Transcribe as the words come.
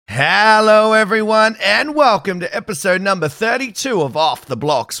Hello, everyone, and welcome to episode number 32 of Off the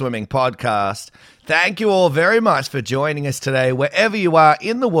Block Swimming Podcast. Thank you all very much for joining us today, wherever you are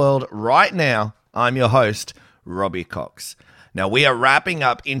in the world right now. I'm your host, Robbie Cox. Now, we are wrapping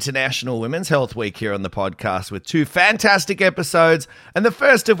up International Women's Health Week here on the podcast with two fantastic episodes, and the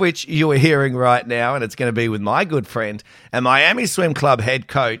first of which you are hearing right now, and it's going to be with my good friend and Miami Swim Club head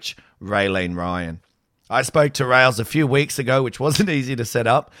coach, Raylene Ryan. I spoke to Rails a few weeks ago, which wasn't easy to set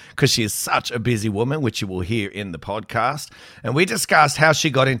up because she is such a busy woman, which you will hear in the podcast. And we discussed how she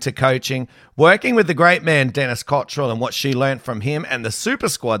got into coaching, working with the great man Dennis Cottrell and what she learned from him and the super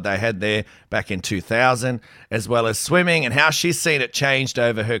squad they had there back in 2000, as well as swimming and how she's seen it changed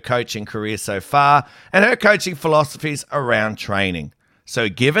over her coaching career so far and her coaching philosophies around training. So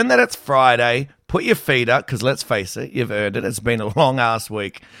given that it's Friday, put your feet up, because let's face it, you've earned it. It's been a long-ass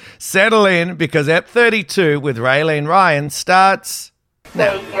week. Settle in, because Ep 32 with Raylene Ryan starts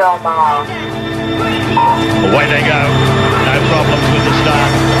now. Meet your mom. Away they go. No problems with the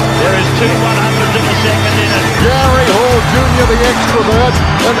start. There is 2 100s in the second inning. Gary Hall Jr., the extrovert,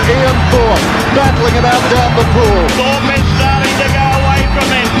 and Ian Thorpe battling it out down the pool. Thorpe is starting to go away from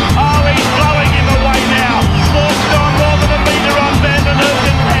him. Oh, he's blowing him away now. Thorpe's gone more than a metre on Van den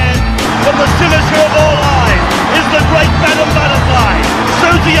Heuvel's head. But the sinister of all eyes is the great Madam Butterfly,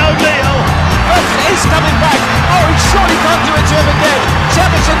 Susie O'Neill. He's coming back. Oh, he surely can't do it to him again.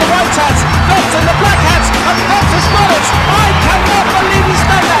 Savage in the white hats, Phelps in the black hats, and Phelps has got it. I cannot believe he's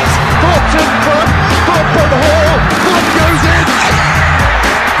done that. Thorpe's in front, Thorpe and Hall, Thorpe goes in.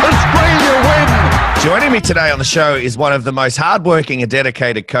 Australia win. Joining me today on the show is one of the most hardworking and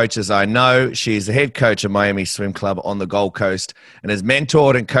dedicated coaches I know. She's the head coach of Miami Swim Club on the Gold Coast and has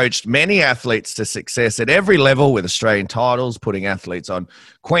mentored and coached many athletes to success at every level with Australian titles, putting athletes on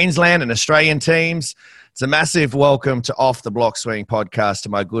Queensland and Australian teams. It's a massive welcome to Off the Block Swimming Podcast to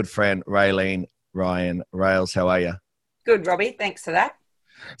my good friend Raylene Ryan. Rails, how are you? Good, Robbie. Thanks for that.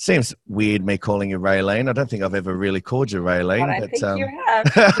 Seems weird me calling you Raylene. I don't think I've ever really called you Raylene. I don't think you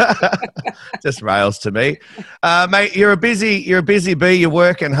have. Just Rails to me. Mate, you're a busy bee. You're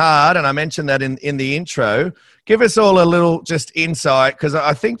working hard, and I mentioned that in the intro. Give us all a little just insight, because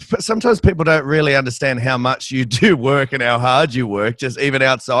I think sometimes people don't really understand how much you do work and how hard you work, just even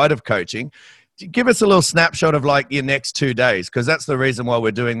outside of coaching. Give us a little snapshot of like your next 2 days, because that's the reason why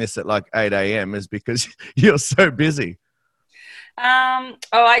we're doing this at like 8 a.m. is because you're so busy. During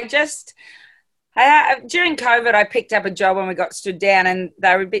COVID, I picked up a job when we got stood down, and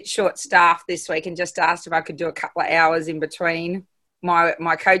they were a bit short-staffed this week, and just asked if I could do a couple of hours in between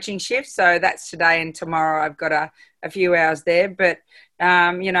my coaching shifts. So that's today and tomorrow. I've got a few hours there, but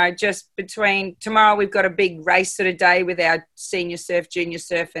just between tomorrow, we've got a big race sort of day with our senior surf, junior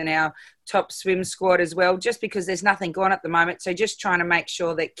surf, and our top swim squad as well, just because there's nothing going at the moment. So just trying to make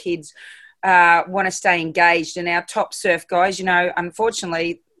sure that kids want to stay engaged. And our top surf guys,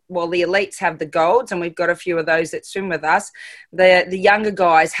 unfortunately, well, the elites have the golds, and we've got a few of those that swim with us. The younger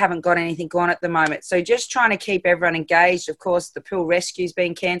guys haven't got anything going at the moment. So just trying to keep everyone engaged. Of course, the pool rescue's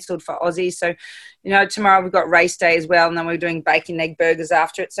been cancelled for Aussies. So, tomorrow we've got race day as well, and then we're doing bacon and egg burgers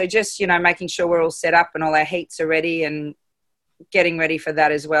after it. So just, making sure we're all set up and all our heats are ready and getting ready for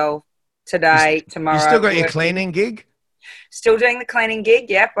that as well today, tomorrow. You still got your cleaning gig? Still doing the cleaning gig,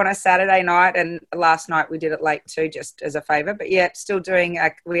 yep, on a Saturday night, and last night we did it late too, just as a favour. But yeah, still doing.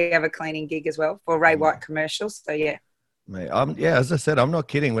 We have a cleaning gig as well for Ray White commercials. So yeah. Mate, as I said, I'm not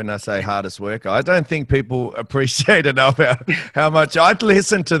kidding when I say hardest worker. I don't think people appreciate enough how much I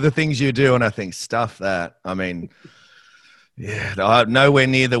listen to the things you do, and I think stuff that. I mean, yeah, I'm nowhere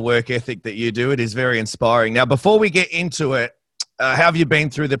near the work ethic that you do. It is very inspiring. Now, before we get into it. How have you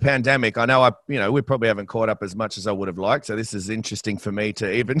been through the pandemic? I know we probably haven't caught up as much as I would have liked. So this is interesting for me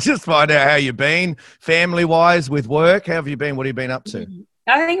to even just find out how you've been family-wise with work. How have you been? What have you been up to?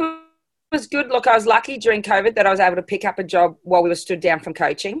 I think it was good. Look, I was lucky during COVID that I was able to pick up a job while we were stood down from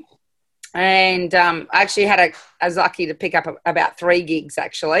coaching. And I actually I was lucky to pick up about 3 gigs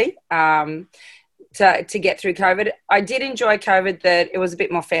actually. To get through COVID. I did enjoy COVID that it was a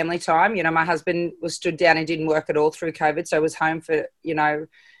bit more family time. My husband was stood down and didn't work at all through COVID. So I was home for,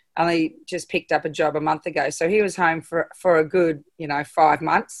 only just picked up a job a month ago. So he was home for a good, 5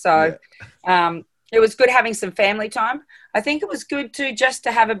 months. So it was good having some family time. I think it was good too, just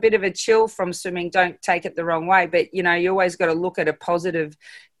to have a bit of a chill from swimming. Don't take it the wrong way, but you always got to look at a positive,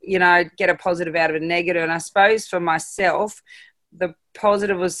 get a positive out of a negative. And I suppose for myself, the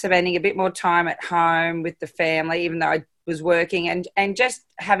positive was spending a bit more time at home with the family, even though I was working, and just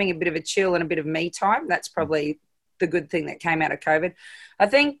having a bit of a chill and a bit of me time. That's probably the good thing that came out of COVID. I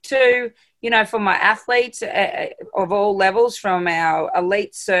think too, for my athletes of all levels, from our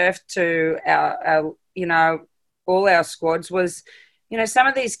elite surf to our all our squads, was, some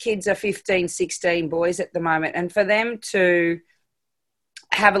of these kids are 15, 16 boys at the moment. And for them to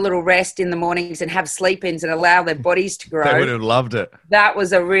have a little rest in the mornings and have sleep-ins and allow their bodies to grow. They would have loved it. That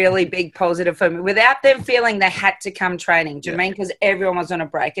was a really big positive for me, without them feeling they had to come training. Do you mean? Because everyone was on a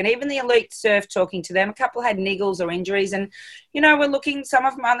break. And even the elite surf, talking to them, a couple had niggles or injuries. And, we're looking, some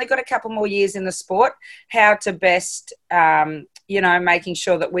of them only got a couple more years in the sport, how to best, making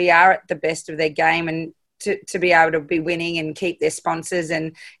sure that we are at the best of their game and to be able to be winning and keep their sponsors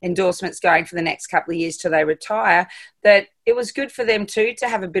and endorsements going for the next couple of years till they retire, that it was good for them too to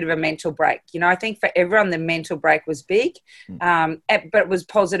have a bit of a mental break. I think for everyone the mental break was big, but it was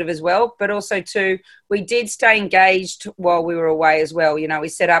positive as well. But also too, we did stay engaged while we were away as well. We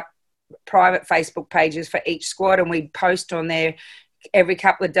set up private Facebook pages for each squad and we'd post on there every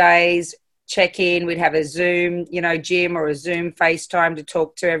couple of days, check in. We'd have a Zoom, Jim, or a Zoom FaceTime to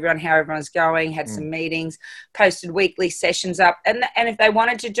talk to everyone, how everyone's going, had some meetings, posted weekly sessions up. And if they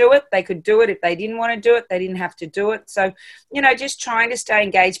wanted to do it, they could do it. If they didn't want to do it, they didn't have to do it. So, just trying to stay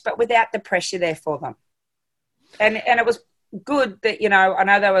engaged, but without the pressure there for them. And it was good that, I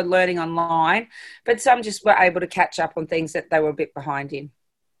know they were learning online, but some just were able to catch up on things that they were a bit behind in.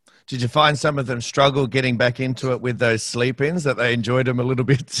 Did you find some of them struggle getting back into it with those sleep-ins, that they enjoyed them a little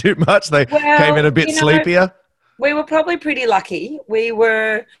bit too much? They came in a bit sleepier? We were probably pretty lucky. We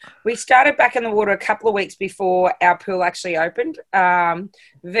started back in the water a couple of weeks before our pool actually opened.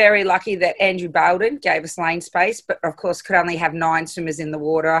 Very lucky that Andrew Bowden gave us lane space, but of course could only have 9 swimmers in the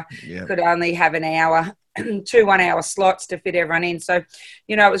water, could only have an hour, 2 1-hour slots to fit everyone in. So,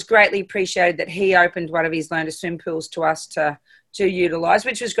 it was greatly appreciated that he opened one of his learn to swim pools to us to utilise,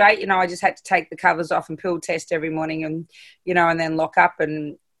 which was great. I just had to take the covers off and pool test every morning and, and then lock up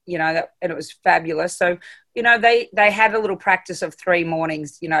and, and it was fabulous. So, they had a little practice of 3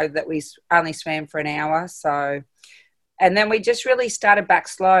 mornings, that we only swam for an hour. So, and then we just really started back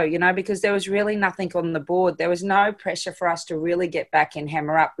slow, because there was really nothing on the board. There was no pressure for us to really get back and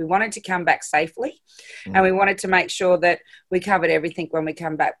hammer up. We wanted to come back safely and we wanted to make sure that we covered everything when we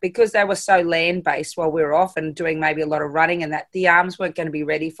come back, because they were so land-based while we were off and doing maybe a lot of running, and that the arms weren't going to be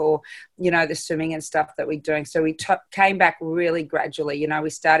ready for, the swimming and stuff that we're doing. So we came back really gradually. We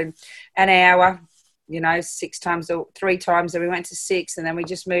started an hour, 6 times or 3 times, and we went to 6, and then we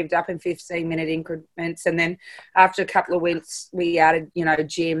just moved up in 15-minute increments. And then after a couple of weeks, we added,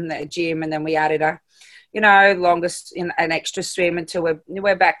 gym, and then we added a, longest an extra swim until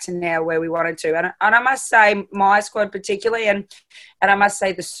we're back to now where we wanted to. And I must say, my squad particularly, and I must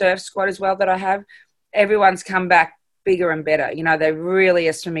say the surf squad as well that I have, everyone's come back bigger and better. They really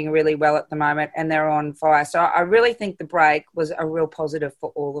are swimming really well at the moment, and they're on fire. So I really think the break was a real positive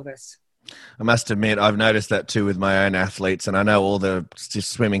for all of us. I must admit, I've noticed that too with my own athletes, and I know all the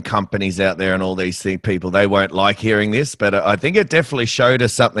swimming companies out there and all these people, they won't like hearing this, but I think it definitely showed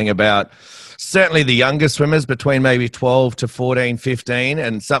us something about certainly the younger swimmers between maybe 12 to 14, 15,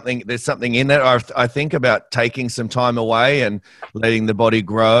 and there's something in that, I think, about taking some time away and letting the body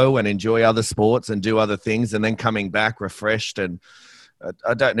grow and enjoy other sports and do other things, and then coming back refreshed. And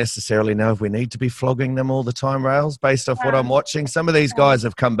I don't necessarily know if we need to be flogging them all the time, Rails, based off what I'm watching. Some of these guys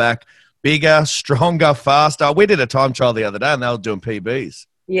have come back bigger, stronger, faster. We did a time trial the other day and they were doing PBs.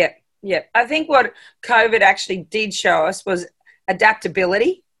 Yeah. I think what COVID actually did show us was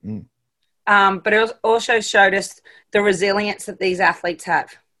adaptability, but it also showed us the resilience that these athletes have.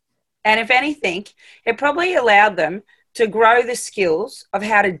 And if anything, it probably allowed them to grow the skills of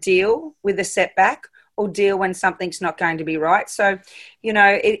how to deal with a setback or deal when something's not going to be right. So,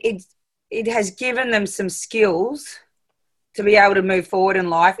 it has given them some skills to be able to move forward in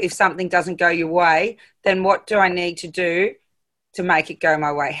life. If something doesn't go your way, then what do I need to do to make it go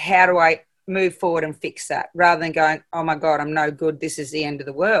my way? How do I move forward and fix that, rather than going, oh my God, I'm no good, this is the end of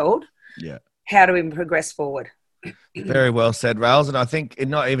the world? Yeah. How do we progress forward? Very well said, Rails. And I think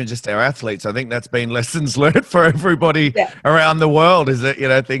not even just our athletes, I think that's been lessons learned for everybody around the world, is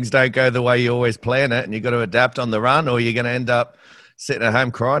that, things don't go the way you always plan it, and you've got to adapt on the run, or you're going to end up sitting at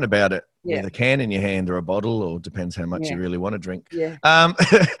home crying about it. With a can in your hand or a bottle, or depends how much you really want to drink. Yeah.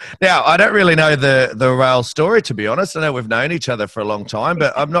 Now, I don't really know the Rail story, to be honest. I know we've known each other for a long time,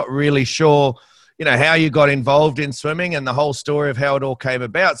 but I'm not really sure, how you got involved in swimming and the whole story of how it all came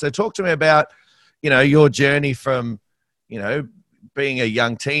about. So talk to me about, your journey from, being a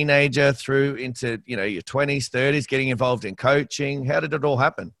young teenager through into, your 20s, 30s, getting involved in coaching. How did it all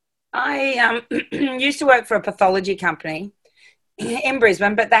happen? I used to work for a pathology company in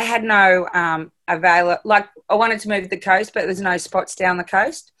Brisbane, but they had no I wanted to move to the coast, but there's no spots down the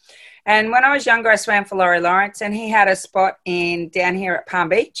coast. And when I was younger, I swam for Laurie Lawrence, and he had a spot down here at Palm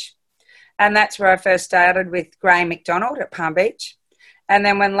Beach. And that's where I first started with Graham McDonald at Palm Beach. And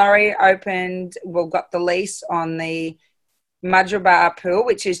then when Laurie got the lease on the Mudgeeraba pool,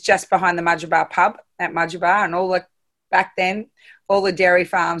 which is just behind the Mudgeeraba pub at Mudgeeraba, and back then, all the dairy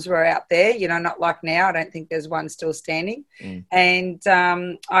farms were out there, not like now. I don't think there's one still standing. And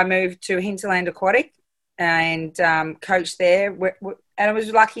I moved to Hinterland Aquatic and coached there. And I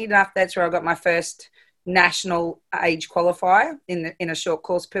was lucky enough, that's where I got my first national age qualifier in a short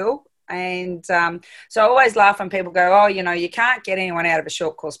course pool. And so I always laugh when people go, oh, you can't get anyone out of a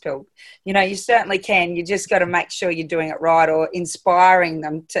short course pool. You certainly can. You just got to make sure you're doing it right, or inspiring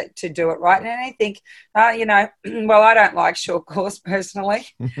them to do it right. And I think, well, I don't like short course personally.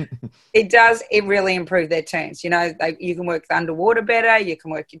 It really improve their turns. You can work the underwater better. You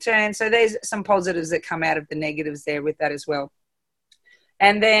can work your turns. So there's some positives that come out of the negatives there with that as well.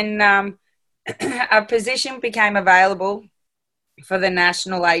 And then a position became available for the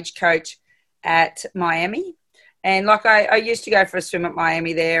national age coach at Miami. And I used to go for a swim at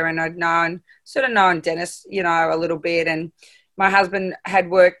Miami there, and I'd known Dennis, a little bit. And my husband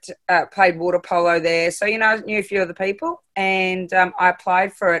had played water polo there. So, I knew a few of the people, and I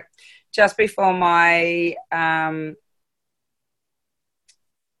applied for it just before my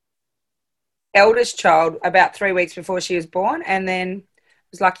eldest child, about 3 weeks before she was born. And then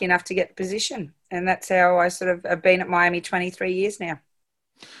was lucky enough to get the position. And that's how I sort of have been at Miami 23 years now.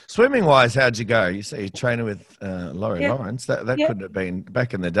 Swimming-wise, how'd you go? You say you're training with Laurie Lawrence. That couldn't have been,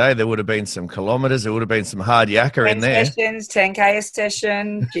 back in the day, there would have been some kilometres, there would have been some hard yakka in there. 10 sessions, 10K a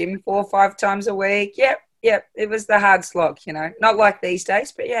session, gym 4 or 5 times a week. Yep. It was the hard slog, Not like these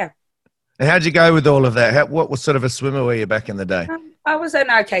days, but yeah. And how'd you go with all of that? What was sort of a swimmer were you back in the day? I was an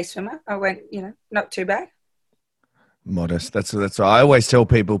okay swimmer. I went, not too bad. Modest. That's what I always tell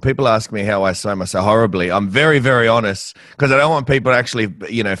people ask me how I swim. I say horribly. I'm very, very honest, because I don't want people to actually,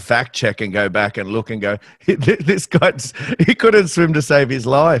 fact check and go back and look and go, this guy, he couldn't swim to save his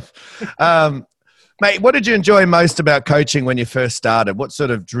life. Mate, what did you enjoy most about coaching when you first started? What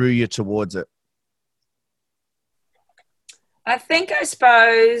sort of drew you towards it? I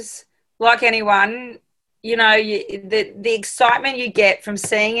suppose, like anyone, the excitement you get from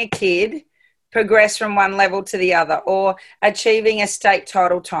seeing a kid progress from one level to the other, or achieving a state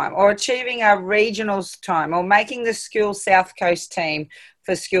title time, or achieving a regionals time, or making the school South Coast team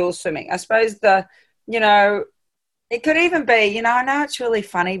for school swimming. I suppose it could even be, I know it's really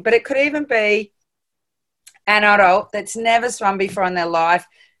funny, but it could even be an adult that's never swum before in their life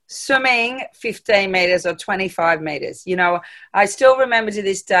swimming 15 metres or 25 metres. I still remember to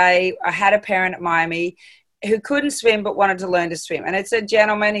this day, I had a parent at Miami who couldn't swim but wanted to learn to swim. And it's a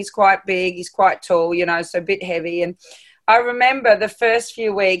gentleman. He's quite big. He's quite tall, so a bit heavy. And I remember the first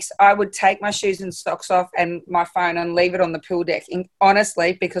few weeks I would take my shoes and socks off and my phone and leave it on the pool deck,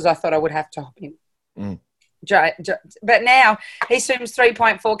 honestly, because I thought I would have to hop in. But now he swims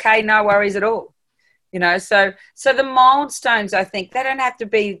 3.4K, no worries at all. So the milestones, I think, they don't have to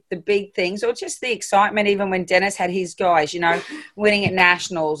be the big things, or just the excitement, even when Dennis had his guys, winning at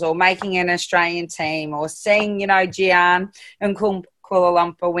nationals or making an Australian team, or seeing, Gian and Kuala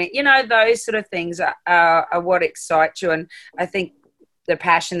Lumpur win, those sort of things are what excites you. And I think the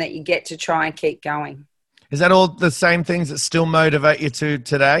passion that you get to try and keep going. Is that all the same things that still motivate you to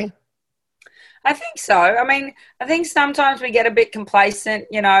today? I think so. I mean, I think sometimes we get a bit complacent,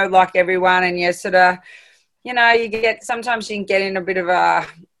 like everyone, and you sort of, sometimes you can get in a bit of a,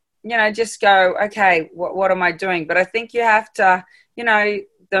 just go, okay, what am I doing? But I think you have to,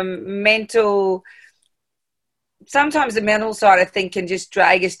 sometimes the mental side, I think, can just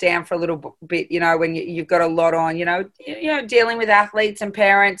drag us down for a little bit, when you've got a lot on, dealing with athletes and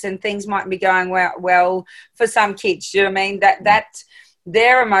parents, and things might be going well for some kids. You know what I mean? That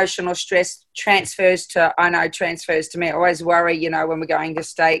their emotional stress transfers to me. I always worry, when we're going to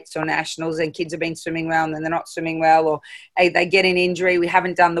states or nationals and kids have been swimming well and then they're not swimming well, or they get an injury, we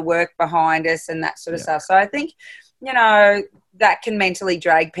haven't done the work behind us and that sort of stuff. So I think, that can mentally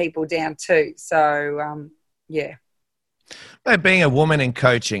drag people down too. So, yeah. But being a woman in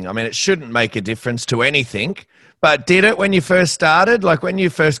coaching, I mean, it shouldn't make a difference to anything, but did it when you first started? Like when you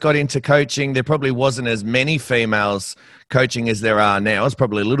first got into coaching, there probably wasn't as many females coaching as there are now. It's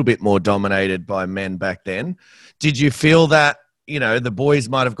probably a little bit more dominated by men back then. Did you feel that, the boys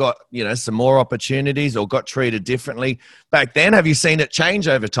might have got, some more opportunities or got treated differently back then? Have you seen it change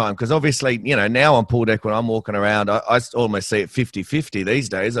over time? Because obviously, now on pool deck when I'm walking around, I almost see it 50-50 these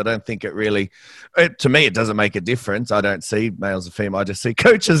days. I don't think it really, to me, it doesn't make a difference. I don't see males or females. I just see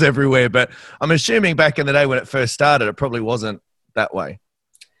coaches everywhere. But I'm assuming back in the day when it first started, it probably wasn't that way.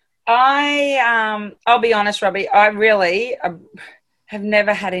 I'll be honest, Robbie, I really have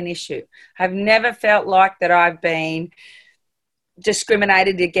never had an issue. I've never felt like that I've been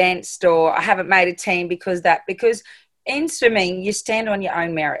discriminated against or I haven't made a team because in swimming, you stand on your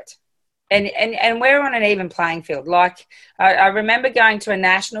own merit. And we're on an even playing field. Like, I remember going to a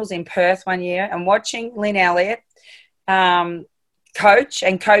nationals in Perth one year and watching Lynn Elliott coach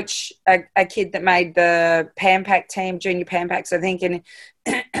a kid that made the Pampac team, junior Pampacs, I think. And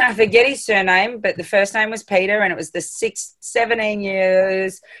I forget his surname, but the first name was Peter, and it was the 17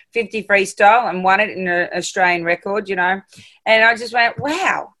 years, 50 freestyle, and won it in an Australian record, you know. And I just went,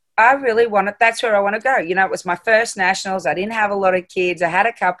 wow. I really want it. That's where I want to go. You know, it was my first nationals. I didn't have a lot of kids. I had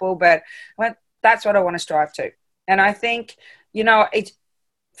a couple, but I went, that's what I want to strive to. And I think, you know,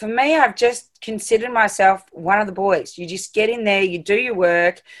 for me, I've just considered myself one of the boys. You just get in there, you do your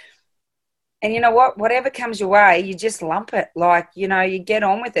work, and you know what? Whatever comes your way, you just lump it. Like, you know, you get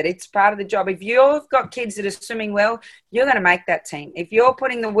on with it. It's part of the job. If you've got kids that are swimming well, you're going to make that team. If you're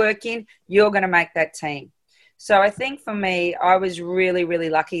putting the work in, you're going to make that team. So I think for me, I was really,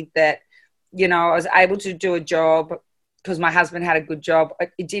 really lucky that, you know, I was able to do a job because my husband had a good job.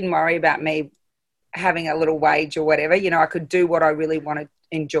 It didn't worry about me having a little wage or whatever. You know, I could do what I really want to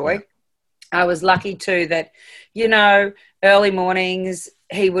enjoy. Yeah. I was lucky too that, you know, early mornings,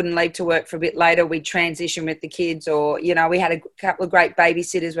 he wouldn't leave to work for a bit later. We'd transition with the kids, or, you know, we had a couple of great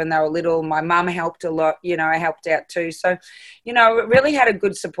babysitters when they were little. My mum helped a lot, you know, I helped out too. So, you know, it really had a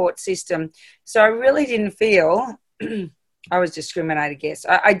good support system. So I really didn't feel I was discriminated against.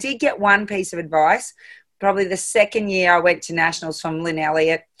 I did get one piece of advice. Probably the second year I went to nationals from Lynn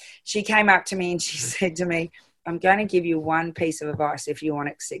Elliott. She came up to me and she said to me, I'm going to give you one piece of advice if you want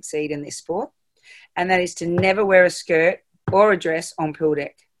to succeed in this sport, and that is to never wear a skirt or a dress on pool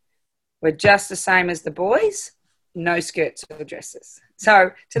deck. We're just the same as the boys, no skirts or dresses.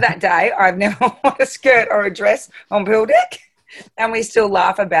 So to that day, I've never worn a skirt or a dress on pool deck, and we still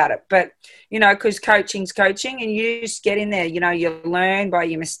laugh about it. But, you know, because coaching's coaching, and you just get in there, you know, you learn by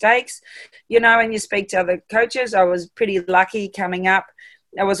your mistakes, you know, and you speak to other coaches. I was pretty lucky coming up.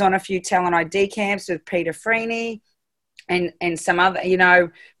 I was on a few talent ID camps with Peter Freeney and some other, you know,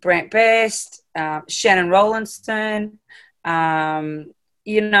 Brant Best, Shannon Rowlandson,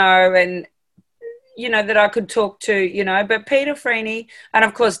 you know, and, you know, that I could talk to, you know, but Peter Freeney and,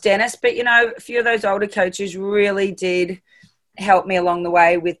 of course, Dennis. But, you know, a few of those older coaches really did help me along the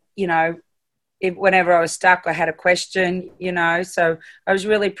way with, you know, whenever I was stuck, I had a question, you know. So I was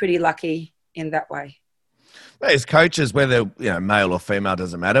really pretty lucky in that way. As coaches, whether, you know, male or female,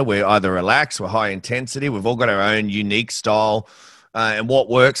 doesn't matter. We're either relaxed, we're high intensity. We've all got our own unique style and what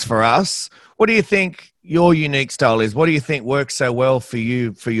works for us. What do you think your unique style is? What do you think works so well for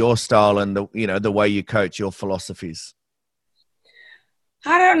you, for your style and the, you know, the way you coach, your philosophies?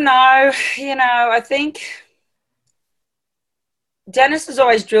 I don't know. You know, I think Dennis has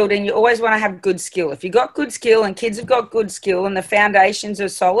always drilled in, you always want to have good skill. If you've got good skill and kids have got good skill and the foundations are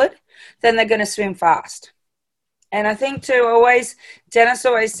solid, then they're going to swim fast. And I think too, Dennis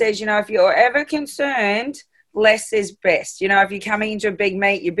always says, you know, if you're ever concerned, less is best. You know, if you're coming into a big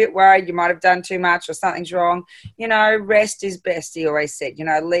meet, you're a bit worried, you might have done too much or something's wrong, you know, rest is best, he always said, you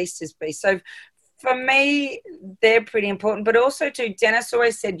know, least is best. So for me, they're pretty important. But also too, Dennis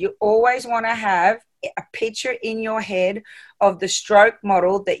always said, you always want to have a picture in your head of the stroke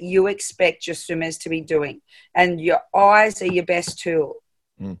model that you expect your swimmers to be doing. And your eyes are your best tool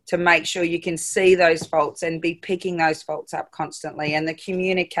to make sure you can see those faults and be picking those faults up constantly. And the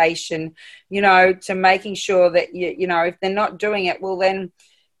communication, you know, to making sure that, you know, if they're not doing it, well then,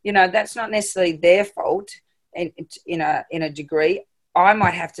 you know, that's not necessarily their fault in a degree. I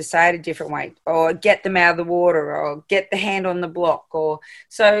might have to say it a different way, or get them out of the water, or get the hand on the block, or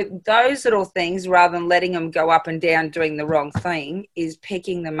so those little things, rather than letting them go up and down doing the wrong thing, is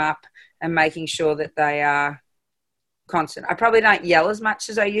picking them up and making sure that they are constant. I probably don't yell as much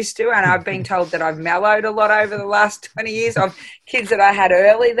as I used to, and I've been told that I've mellowed a lot over the last 20 years of kids that I had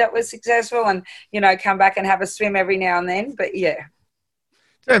early that were successful and, you know, come back and have a swim every now and then. But yeah.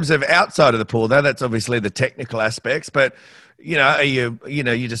 In terms of outside of the pool, though, that's obviously the technical aspects, but you know,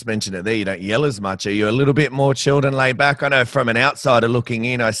 you just mentioned it there, you don't yell as much. Are you a little bit more chilled and laid back? I know from an outsider looking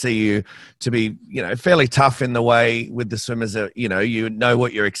in, I see you to be, you know, fairly tough in the way with the swimmers that, you know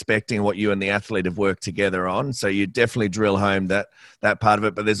what you're expecting, what you and the athlete have worked together on. So you definitely drill home that part of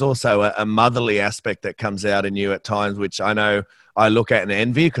it. But there's also a motherly aspect that comes out in you at times, which I know I look at and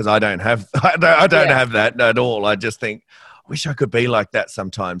envy, because I don't have have that at all. I just think, I wish I could be like that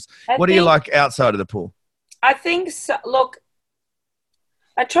sometimes. What do you like outside of the pool? I think,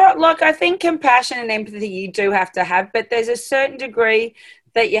 I think compassion and empathy you do have to have, but there's a certain degree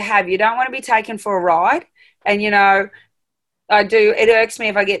that you have. You don't want to be taken for a ride. And, you know, it irks me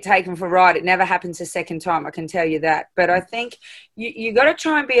if I get taken for a ride. It never happens a second time, I can tell you that. But I think you got to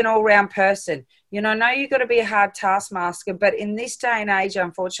try and be an all-round person. You know, I know you got to be a hard taskmaster, but in this day and age,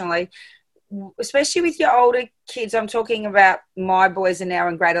 unfortunately, especially with your older kids, I'm talking about my boys are now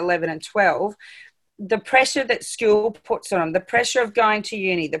in grade 11 and 12, the pressure that school puts on them, the pressure of going to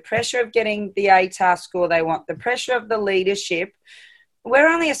uni, the pressure of getting the ATAR score they want, the pressure of the leadership, we're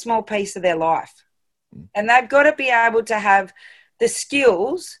only a small piece of their life. And they've got to be able to have the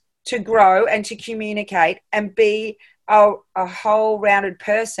skills to grow and to communicate and be a whole-rounded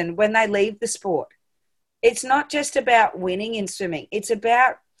person when they leave the sport. It's not just about winning in swimming. It's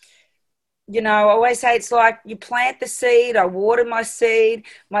about, you know, I always say it's like you plant the seed, I water my seed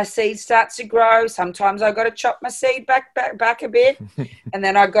starts to grow. Sometimes I've got to chop my seed back a bit, and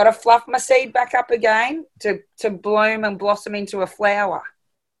then I've got to fluff my seed back up again to bloom and blossom into a flower.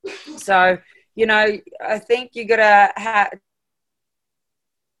 So, you know, I think you got to have,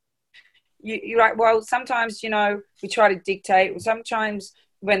 you're right. Well, sometimes, you know, we try to dictate. Sometimes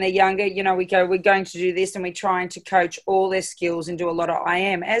when they're younger, you know, we're going to do this, and we're trying to coach all their skills and do a lot of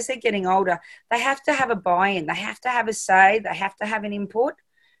IM. As they're getting older, they have to have a buy-in. They have to have a say. They have to have an input.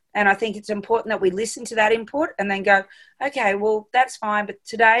 And I think it's important that we listen to that input and then go, okay, well, that's fine, but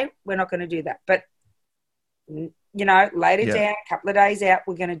today we're not going to do that. But, you know, later down, a couple of days out,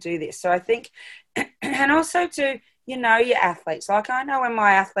 we're going to do this. So I think, and also to, you know, your athletes. Like, I know when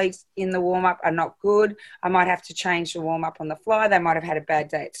my athletes in the warm-up are not good, I might have to change the warm-up on the fly. They might have had a bad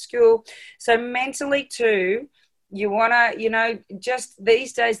day at school. So mentally too, you want to, you know, just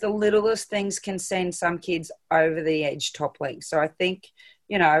these days, the littlest things can send some kids over the edge top league. So I think,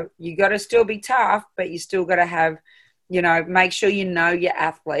 you know, you got to still be tough, but you still got to have, you know, make sure you know your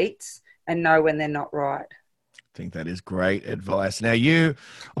athletes and know when they're not right. I think that is great advice. Now, you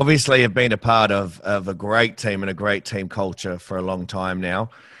obviously have been a part of a great team and a great team culture for a long time now.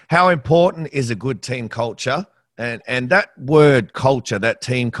 How important is a good team culture? And that word culture, that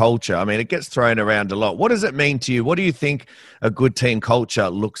team culture, I mean, it gets thrown around a lot. What does it mean to you? What do you think a good team culture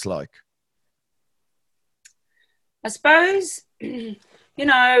looks like? I suppose, you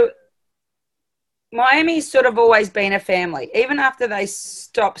know, Miami's sort of always been a family. Even after they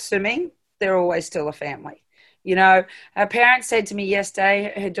stop swimming, they're always still a family. You know, her parents said to me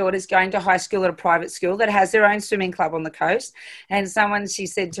yesterday, her daughter's going to high school at a private school that has their own swimming club on the coast. And she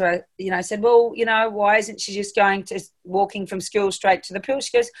said to her, you know, said, well, you know, why isn't she just walking from school straight to the pool?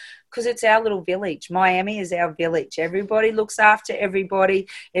 She goes, because it's our little village. Miami is our village. Everybody looks after everybody.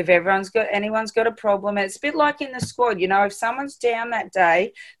 If anyone's got a problem, it's a bit like in the squad. You know, if someone's down that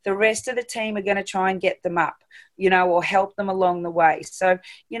day, the rest of the team are going to try and get them up, you know, or help them along the way. So,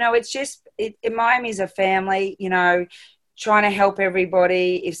 you know, it's just, Miami's a family, you know, trying to help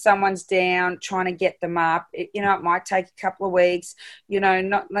everybody. If someone's down, trying to get them up. You know, it might take a couple of weeks, you know,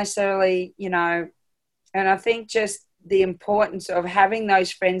 not necessarily, you know, and I think just the importance of having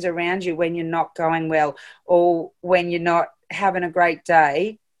those friends around you when you're not going well or when you're not having a great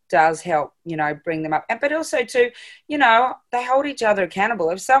day does help, you know, bring them up. But also too, you know, they hold each other accountable.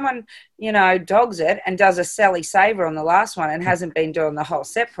 If someone, you know, dogs it and does a Sally Saver on the last one and hasn't been doing the whole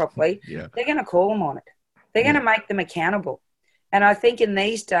set properly, they're going to call them on it. They're going to make them accountable. And I think in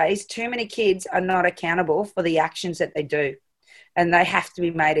these days, too many kids are not accountable for the actions that they do. And they have to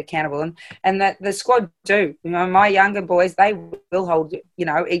be made accountable. And that the squad do. You know, my younger boys, they will hold, you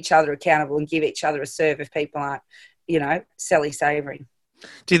know, each other accountable and give each other a serve if people aren't, you know, Sally Savering.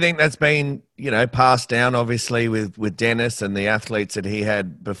 Do you think that's been, you know, passed down, obviously, with Dennis and the athletes that he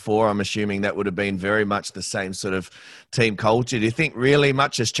had before? I'm assuming that would have been very much the same sort of team culture. Do you think really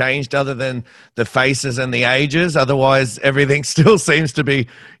much has changed other than the faces and the ages? Otherwise, everything still seems to be,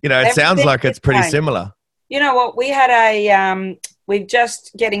 you know, it sounds like it's pretty similar. You know what? We had we're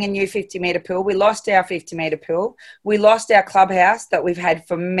just getting a new 50-metre pool. We lost our 50-metre pool. We lost our clubhouse that we've had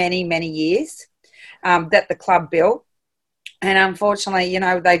for many, many years that the club built. And unfortunately, you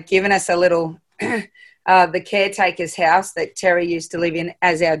know, they've given us a little, the caretaker's house that Terry used to live in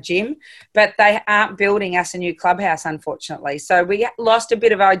as our gym, but they aren't building us a new clubhouse, unfortunately. So we lost a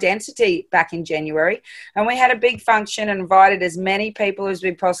bit of identity back in January, and we had a big function and invited as many people as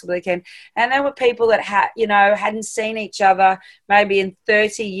we possibly can. And there were people that hadn't seen each other maybe in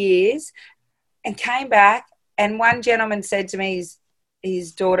 30 years and came back. And one gentleman said to me,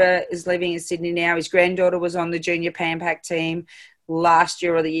 his daughter is living in Sydney now. His granddaughter was on the junior Pan Pac team last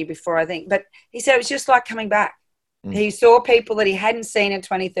year or the year before, I think. But he said it was just like coming back. He saw people that he hadn't seen in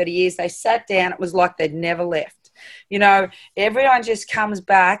 20, 30 years. They sat down. It was like they'd never left. You know, everyone just comes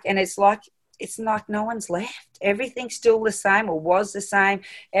back and it's like no one's left. everything's still the same or was the same.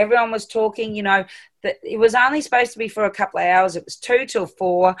 Everyone was talking, that it was only supposed to be for a couple of hours. It was 2 till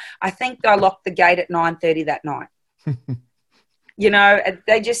 4. I think I locked the gate at 9:30 that night.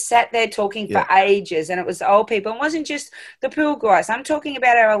 They just sat there talking for ages, and it was old people. It wasn't just the pool guys. I'm talking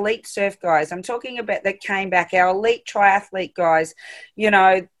about our elite surf guys. I'm talking about that came back, our elite triathlete guys,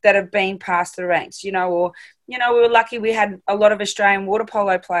 that have been past the ranks, we were lucky we had a lot of Australian water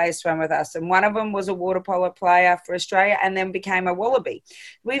polo players swim with us, and one of them was a water polo player for Australia and then became a Wallaby.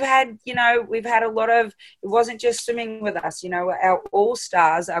 We've had a lot of, it wasn't just swimming with us, our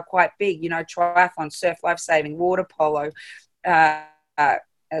all-stars are quite big, triathlon, surf, life-saving, water polo,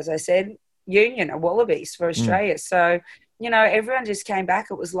 as I said, union, Wallabies for Australia. So, everyone just came back.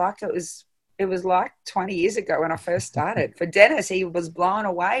 It was like 20 years ago when I first started. For Dennis, he was blown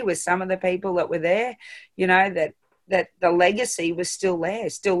away with some of the people that were there, that the legacy was still there,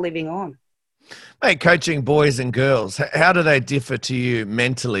 still living on. Mate, coaching boys and girls, how do they differ to you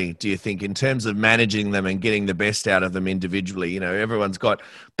mentally, do you think, in terms of managing them and getting the best out of them individually? Everyone's got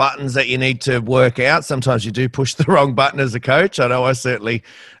buttons that you need to work out. Sometimes you do push the wrong button as a coach. I know I certainly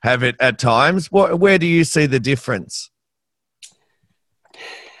have it at times. Where do you see the difference?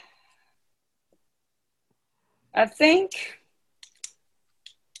 I think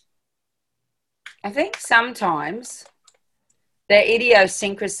sometimes their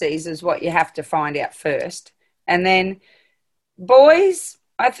idiosyncrasies is what you have to find out first. And then boys,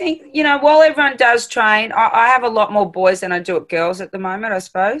 I think, while everyone does train, I have a lot more boys than I do at girls at the moment, I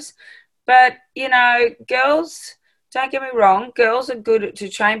suppose. But, girls, don't get me wrong, girls are good to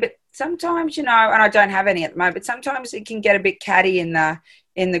train, but sometimes, and I don't have any at the moment, but sometimes it can get a bit catty in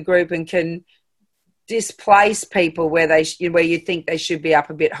the group and can displace people where you think they should be up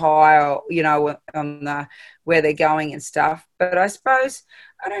a bit higher, on where they're going and stuff. But I suppose,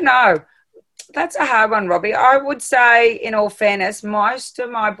 I don't know. That's a hard one, Robbie. I would say, in all fairness, most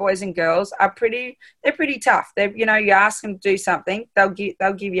of my boys and girls are pretty tough. They're, you ask them to do something, they'll give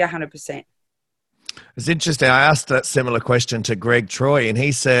you 100%. It's interesting. I asked that similar question to Greg Troy, and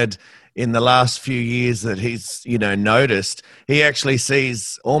he said in the last few years that he's, noticed, he actually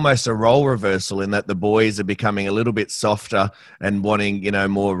sees almost a role reversal in that the boys are becoming a little bit softer and wanting,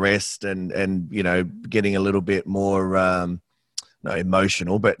 more rest and getting a little bit more, not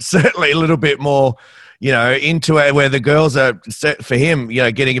emotional, but certainly a little bit more, into it, where the girls are set for him,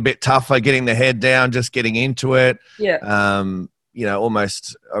 getting a bit tougher, getting the head down, just getting into it. Yeah.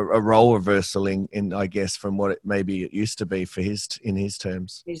 Almost a role reversal in I guess, from what it used to be for in his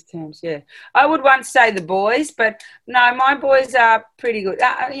terms. His terms, yeah. I would once say the boys, but no, my boys are pretty good.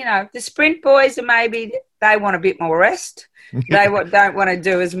 The sprint boys are maybe, they want a bit more rest. They don't want to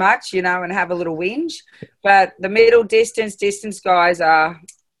do as much, and have a little whinge. But the middle distance guys are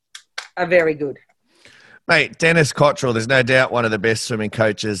very good. Mate, Dennis Cottrell, there's no doubt one of the best swimming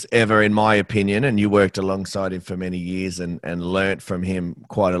coaches ever, in my opinion, and you worked alongside him for many years and learnt from him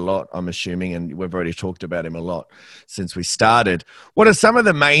quite a lot, I'm assuming, and we've already talked about him a lot since we started. What are some of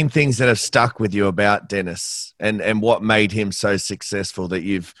the main things that have stuck with you about Dennis and what made him so successful that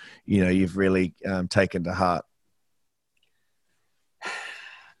you've really taken to heart?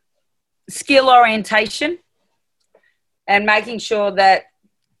 Skill orientation and making sure that,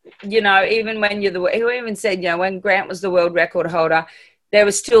 even when who even said, when Grant was the world record holder, there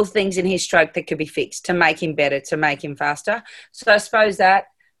were still things in his stroke that could be fixed to make him better, to make him faster. So I suppose that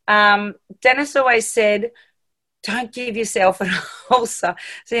Dennis always said, don't give yourself an ulcer.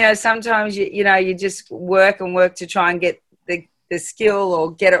 So, sometimes, you just work to try and get the skill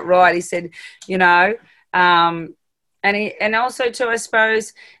or get it right. He said, and also too, I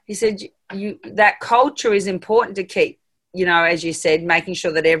suppose, he said, that culture is important to keep. As you said, making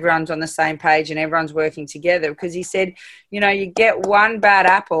sure that everyone's on the same page and everyone's working together. Because he said, you get one bad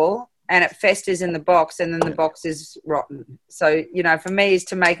apple and it festers in the box and then the box is rotten. So, for me, is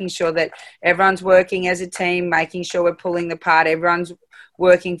to making sure that everyone's working as a team, making sure we're pulling the part, everyone's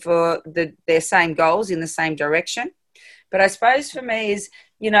working for their same goals in the same direction. But I suppose for me is,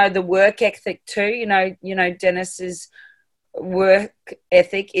 the work ethic too. Dennis's work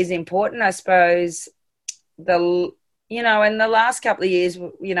ethic is important. I suppose in the last couple of years,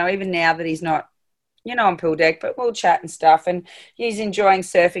 even now that he's not, on pool deck, but we'll chat and stuff. And he's enjoying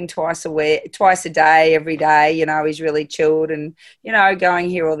surfing twice a day, every day. He's really chilled and, going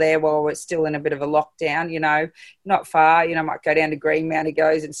here or there while we're still in a bit of a lockdown, not far, might go down to Greenmount. He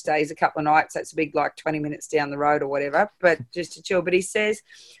goes and stays a couple of nights. That's a big, 20 minutes down the road or whatever, but just to chill. But he says,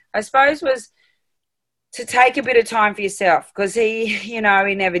 I suppose, was to take a bit of time for yourself, because he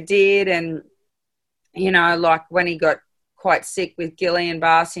never did. And, when he got quite sick with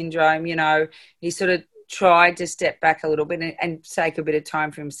Guillain-Barré syndrome, he sort of tried to step back a little bit and take a bit of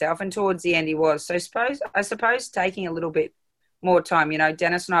time for himself. And towards the end he was. So I suppose taking a little bit more time,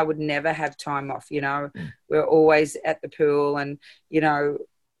 Dennis and I would never have time off, we're always at the pool and, over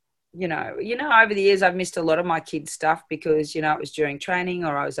the years I've missed a lot of my kids' stuff because, it was during training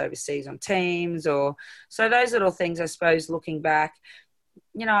or I was overseas on teams so those little things, I suppose, looking back,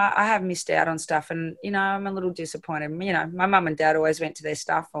 I have missed out on stuff and, I'm a little disappointed. My mum and dad always went to their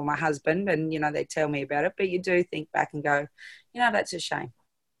stuff or my husband and, they tell me about it, but you do think back and go, that's a shame.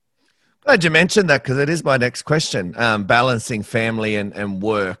 Glad you mentioned that because it is my next question, balancing family and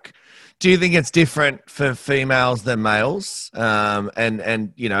work. Do you think it's different for females than males? And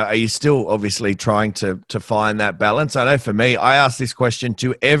are you still obviously trying to find that balance? I know for me, I ask this question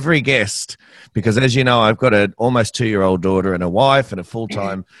to every guest because, as you know, I've got an almost 2-year-old daughter and a wife and a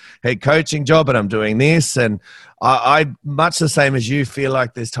full-time head coaching job, and I'm doing this. And I much the same as you, feel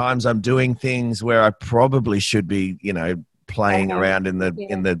like there's times I'm doing things where I probably should be, playing around in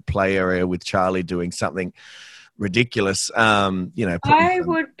the play area with Charlie, doing something ridiculous. I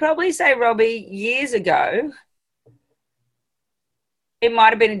would probably say, Robbie, years ago, it might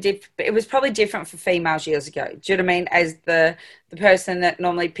have been it was probably different for females years ago. Do you know what I mean? As the person that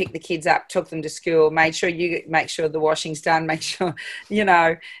normally picked the kids up, took them to school, make sure the washing's done, make sure,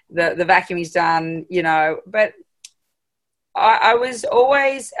 the vacuuming's done, but I was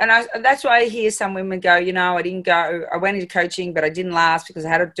always, and that's why I hear some women go, I went into coaching, but I didn't last because I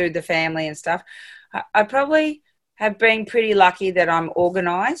had to do the family and stuff. I probably have been pretty lucky that I'm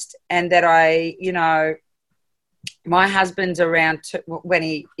organised and that my husband's around when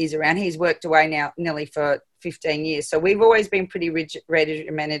he is around. He's worked away now nearly for 15 years. So we've always been pretty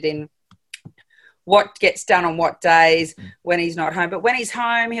regimented in what gets done on what days when he's not home. But when he's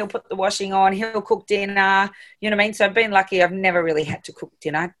home, he'll put the washing on, he'll cook dinner, you know what I mean? So I've been lucky. I've never really had to cook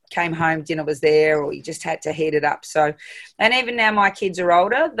dinner. Came home, dinner was there, or you just had to heat it up. So, and even now my kids are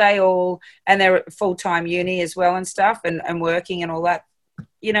older, and they're at full-time uni as well and stuff and working and all that.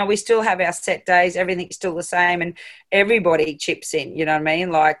 We still have our set days, everything's still the same, and everybody chips in, you know what I mean?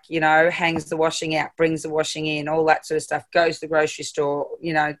 Like, hangs the washing out, brings the washing in, all that sort of stuff, goes to the grocery store,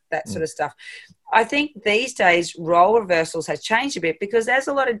 that sort of stuff. I think these days role reversals has changed a bit because there's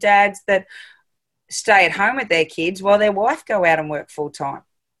a lot of dads that stay at home with their kids while their wife go out and work full time.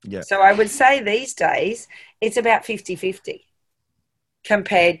 Yeah. So I would say these days it's about 50-50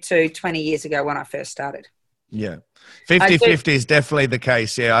 compared to 20 years ago when I first started. Yeah. 50-50 is definitely the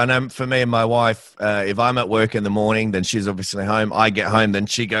case. Yeah. I know for me and my wife, if I'm at work in the morning, then she's obviously home. I get home, then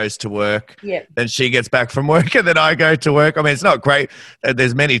she goes to work. Yeah. Then she gets back from work and then I go to work. I mean, it's not great.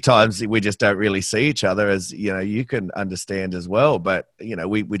 There's many times we just don't really see each other, as, you can understand as well. But,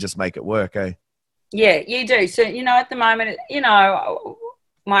 we just make it work, eh? Yeah, you do. So, at the moment,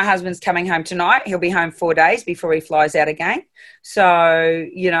 my husband's coming home tonight. He'll be home 4 days before he flies out again. So,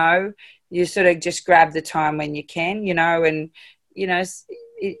 you sort of just grab the time when you can, and, you just,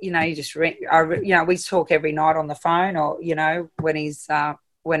 we talk every night on the phone or, when he's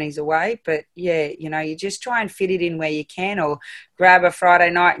away. But, yeah, you just try and fit it in where you can, or grab a Friday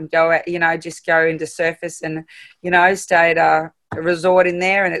night and go out, just go into surface and, stay at a resort in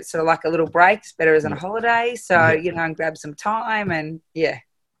there, and it's sort of like a little break. It's better as a holiday. So, and grab some time and, yeah.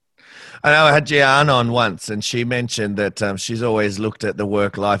 I know I had Gian on once, and she mentioned that she's always looked at the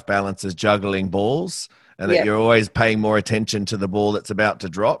work-life balance as juggling balls, and that you're always paying more attention to the ball that's about to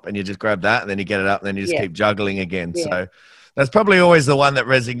drop, and you just grab that, and then you get it up, and then you just keep juggling again. Yeah. So that's probably always the one that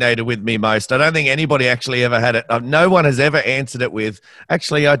resonated with me most. I don't think anybody actually ever had it. No one has ever answered it with,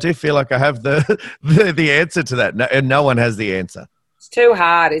 actually, I do feel like I have the answer to that. No one has the answer. It's too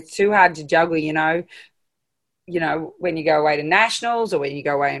hard. It's too hard to juggle, when you go away to nationals or when you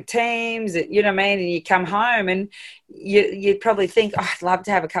go away in teams, you know what I mean? And you come home and you'd probably think, I'd love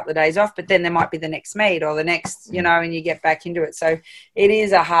to have a couple of days off, but then there might be the next meet or the next, and you get back into it. So it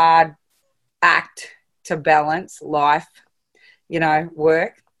is a hard act to balance life,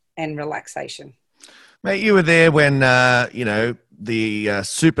 work and relaxation. Mate, you were there when, the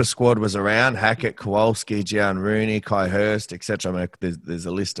super squad was around: Hackett, Kowalski, Gian Rooney, Kai Hurst, etc. I mean, there's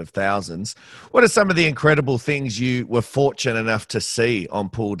a list of thousands. What are some of the incredible things you were fortunate enough to see on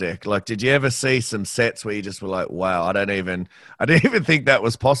pool deck? Like, did you ever see some sets where you just were like, wow, I didn't even think that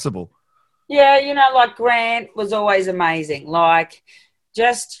was possible? Yeah, like Grant was always amazing. Like,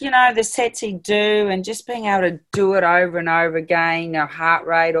 just, the sets he'd do and just being able to do it over and over again, heart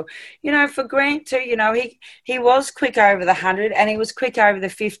rate, or, for Grant too, he was quick over the 100 and he was quick over the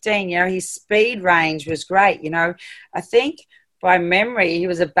 15, his speed range was great. I think by memory, he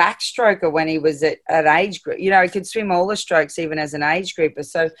was a backstroker when he was at age group. You know, he could swim all the strokes even as an age grouper.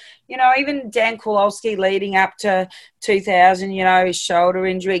 So, you know, even Dan Kowalski leading up to 2000, you know, his shoulder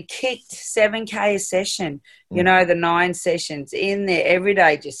injury, kicked 7K a session, you know, the 9 sessions in there every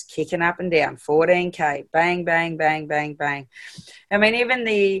day, just kicking up and down, 14K, bang, bang, bang, bang, bang. I mean, even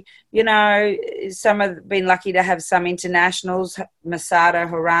you know, some have been lucky to have some internationals, Masato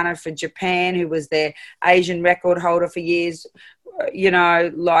Hirano for Japan, who was their Asian record holder for years, you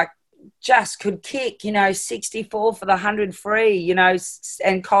know, like just could kick, you know, 64 for the 100 free, you know,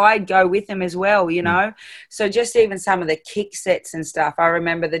 and Kai'd go with him as well, you know. So just even some of the kick sets and stuff. I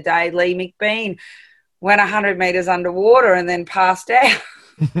remember the day Lee McBean went 100 metres underwater and then passed out.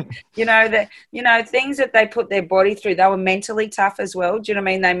 You know, things that they put their body through, they were mentally tough as well. Do you know what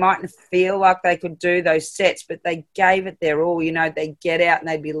I mean? They mightn't feel like they could do those sets, but they gave it their all. You know, they'd get out and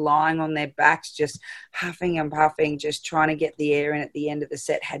they'd be lying on their backs, just huffing and puffing, just trying to get the air in at the end of the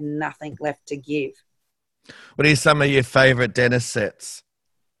set, had nothing left to give. What are some of your favourite Dennis sets?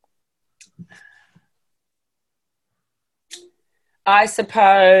 I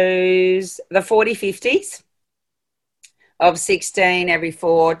suppose the 40-50s. Of 16 every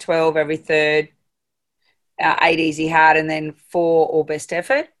 4, 12 every 3rd, 8 easy hard, and then 4 all best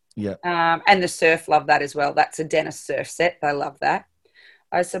effort. Yeah. And the surf love that as well. That's a Dennis surf set. They love that.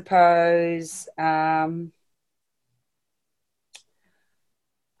 I suppose. What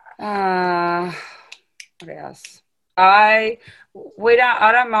else? I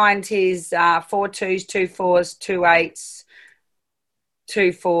don't mind his 4 2s, 2 4s, 2 8s,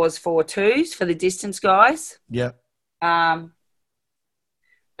 2 4s, 4 2s for the distance guys. Yeah. A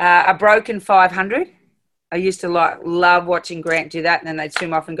broken 500. I used to love watching Grant do that, and then they'd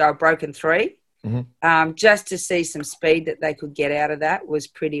swim off and go a broken 3. Mm-hmm. Just to see some speed that they could get out of that was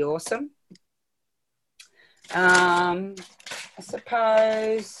pretty awesome. I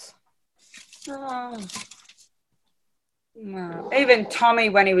suppose even Tommy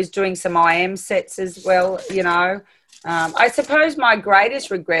when he was doing some IM sets as well, you know. I suppose my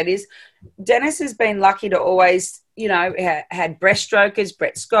greatest regret is Dennis has been lucky to always, you know, had breaststrokers,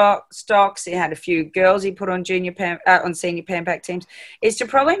 Brett Stocks. He had a few girls he put on senior Pan Pac teams. Is to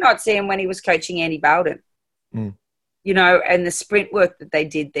probably not see him when he was coaching Andy Bowden, you know, and the sprint work that they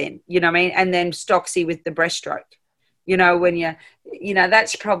did then, you know what I mean? And then Stocksy with the breaststroke, you know, when you know,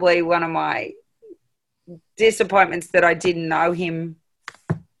 that's probably one of my disappointments that I didn't know him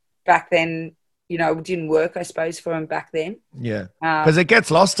back then. You know, didn't work, I suppose, for him back then. Yeah, because it gets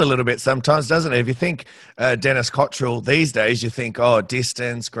lost a little bit sometimes, doesn't it? If you think Dennis Cottrell these days, you think, oh,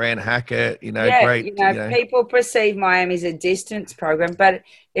 distance, Grant Hackett, you know, yeah, great. You know, people perceive Miami as a distance program, but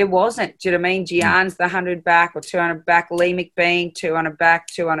it wasn't. Do you know what I mean? Gian's the 100 back or 200 back, Lee McBean, 200 back,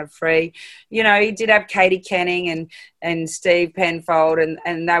 200 free. You know, he did have Katie Kenning and Steve Penfold,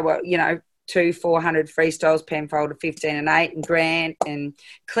 and they were, you know, 2 400 freestyles, Penfold 15 and 8, and Grant and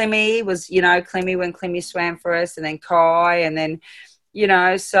Clemmy was, you know, Clemmy when Clemmy swam for us, and then Kai, and then, you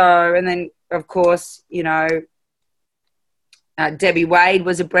know, so, and then of course, you know, Debbie Wade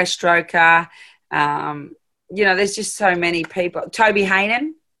was a breaststroker. You know, there's just so many people. Toby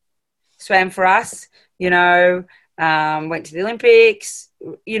Haynen swam for us, you know, went to the Olympics,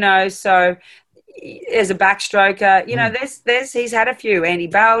 you know, so as a backstroker, you know, he's had a few. Andy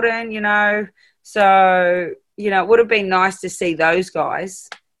Bowden, you know, so, you know, it would have been nice to see those guys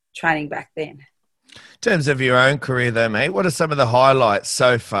training back then. In terms of your own career though, mate, what are some of the highlights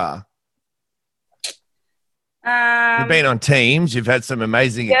so far? You've been on teams, you've had some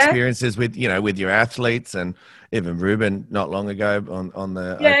amazing experiences with, you know, with your athletes, and even Ruben not long ago on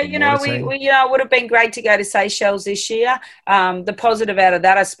the you know, we you know, it would have been great to go to Seychelles this year. The positive out of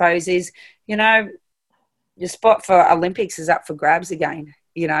that, I suppose, is, you know, your spot for Olympics is up for grabs again,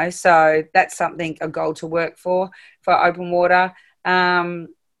 you know, so that's something, a goal to work for open water. I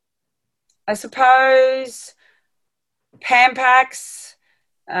suppose Pan Pacs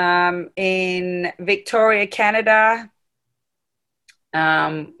in Victoria, Canada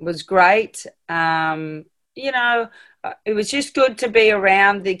was great. You know, it was just good to be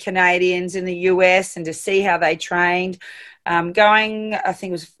around the Canadians in the US and to see how they trained. Going, I think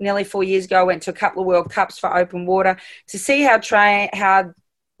it was nearly 4 years ago, I went to a couple of World Cups for open water to see how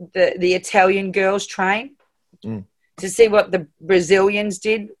the Italian girls train, to see what the Brazilians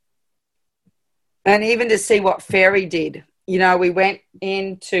did, and even to see what Ferry did. You know, we went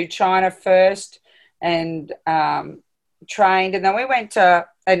into China first and trained, and then we went to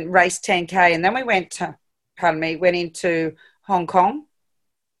and raced 10K, and then we went into Hong Kong.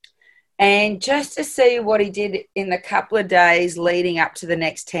 And just to see what he did in the couple of days leading up to the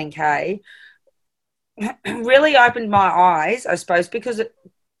next 10K, really opened my eyes, I suppose, because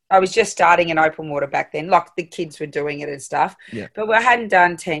I was just starting in open water back then. Like the kids were doing it and stuff. Yeah. But I hadn't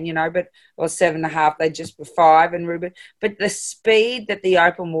done 10, or 7.5. They just were 5 and Ruben. But the speed that the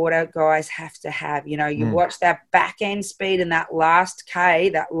open water guys have to have, you watch that back end speed and that last K,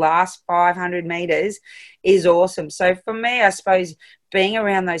 that last 500 meters is awesome. So for me, I suppose being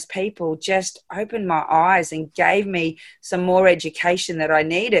around those people just opened my eyes and gave me some more education that I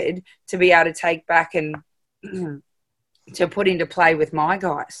needed to be able to take back and to put into play with my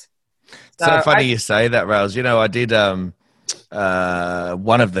guys. So funny you say that, Rails. I did one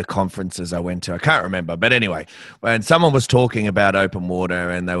of the conferences I went to. I can't remember. But anyway, when someone was talking about open water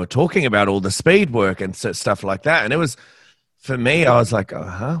and they were talking about all the speed work and stuff like that. And it was, for me, I was like,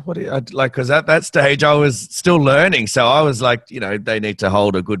 what do you, because at that stage I was still learning. So I was like, they need to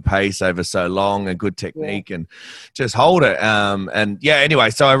hold a good pace over so long, a good technique and just hold it.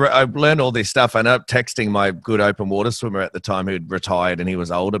 Anyway, so I learned all this stuff. I ended up texting my good open water swimmer at the time who'd retired and he was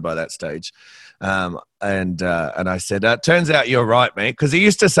older by that stage. And I said, turns out you're right, mate. Because he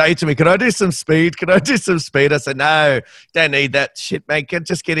used to say to me, can I do some speed? Can I do some speed? I said, no, don't need that shit, mate.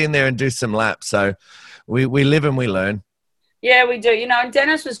 Just get in there and do some laps. So we live and we learn. Yeah, we do. And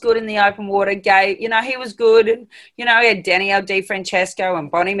Dennis was good in the open water. Gabe, he was good. And, he had Danielle Di Francesco and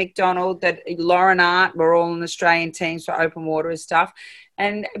Bonnie McDonald, that Lauren Art were all in Australian teams for open water and stuff.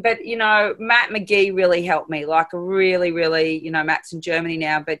 But Matt McGee really helped me, like really, really, Matt's in Germany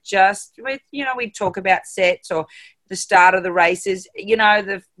now, but just with, we'd talk about sets or the start of the races.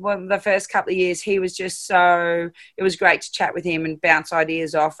 The first couple of years, he was just it was great to chat with him and bounce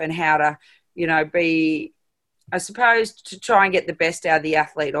ideas off and how to, be, I suppose, to try and get the best out of the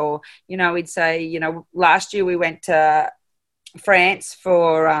athlete. Or, we'd say, last year we went to France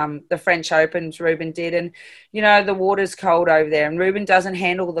for the French Opens, Ruben did. And, the water's cold over there and Ruben doesn't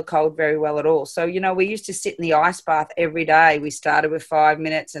handle the cold very well at all. So, we used to sit in the ice bath every day. We started with 5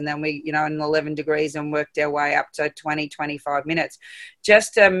 minutes and then we, in 11 degrees and worked our way up to 20, 25 minutes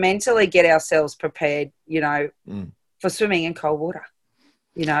just to mentally get ourselves prepared, for swimming in cold water.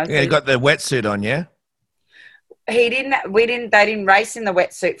 Yeah, you got the wetsuit on, yeah? They didn't race in the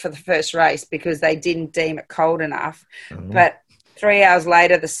wetsuit for the first race because they didn't deem it cold enough. Mm-hmm. But 3 hours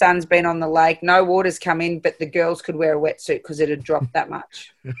later, the sun's been on the lake, no water's come in, but the girls could wear a wetsuit because it had dropped that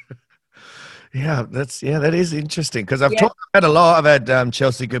much. That is interesting because I've talked about a lot. I've had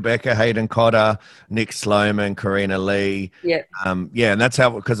Chelsea Gubecka, Hayden Cotter, Nick Sloman, Karina Lee. Yeah. And that's how,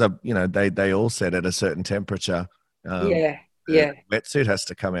 because they all set at a certain temperature. Wetsuit has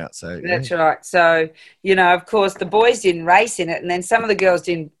to come out. So that's right. So, of course, the boys didn't race in it, and then some of the girls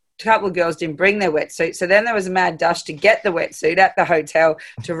didn't. A couple of girls didn't bring their wetsuit. So then there was a mad dash to get the wetsuit at the hotel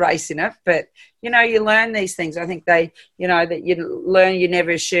to race in it. But, you learn these things. I think that you learn, you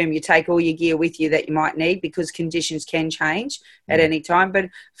never assume you take all your gear with you that you might need because conditions can change at any time. But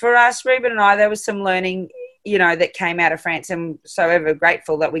for us, Ruben and I, there was some learning, that came out of France, and so ever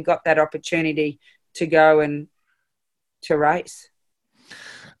grateful that we got that opportunity to go and to race.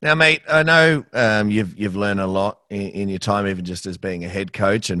 Now, mate, I know you've learned a lot in your time, even just as being a head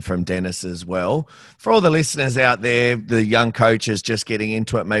coach, and from Dennis as well. For all the listeners out there, the young coaches just getting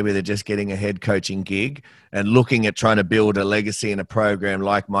into it, maybe they're just getting a head coaching gig and looking at trying to build a legacy in a program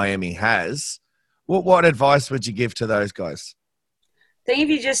like Miami has. What advice would you give to those guys? I think if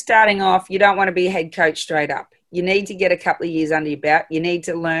you're just starting off, you don't want to be a head coach straight up. You need to get a couple of years under your belt. You need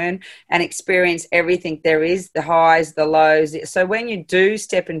to learn and experience everything there is, the highs, the lows. So when you do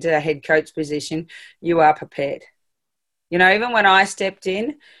step into a head coach position, you are prepared. Even when I stepped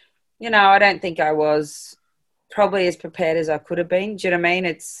in, I don't think I was probably as prepared as I could have been. Do you know what I mean?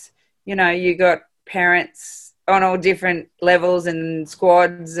 It's, you got parents on all different levels and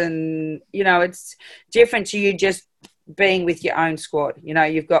squads and, it's different to you just being with your own squad.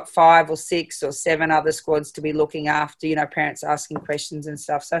 You've got 5 or 6 or 7 other squads to be looking after, parents asking questions and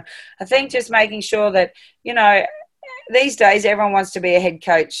stuff. So I think just making sure that, these days everyone wants to be a head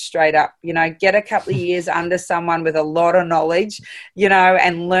coach straight up, get a couple of years under someone with a lot of knowledge,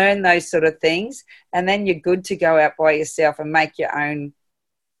 and learn those sort of things. And then you're good to go out by yourself and make your own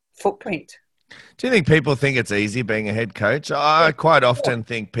footprint. Do you think people think it's easy being a head coach? I quite often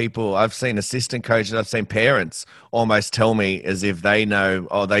think I've seen assistant coaches, I've seen parents almost tell me as if they know,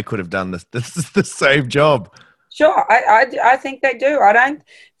 they could have done the same job. Sure, I think they do. I don't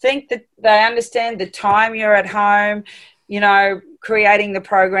think that they understand the time you're at home, creating the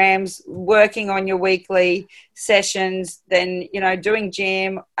programs, working on your weekly sessions, then, doing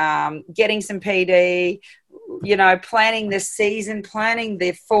gym, getting some PD, planning the season, planning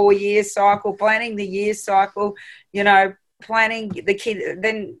the 4-year cycle, planning the year cycle, planning the kid,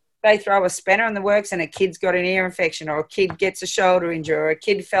 then they throw a spanner in the works and a kid's got an ear infection, or a kid gets a shoulder injury, or a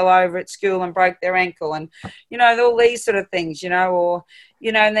kid fell over at school and broke their ankle, and, you know, all these sort of things, you know, or,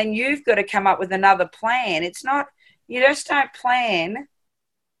 you know, and then you've got to come up with another plan. It's not, you just don't plan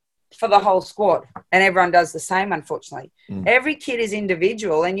for the whole squad, and everyone does the same, unfortunately. Every kid is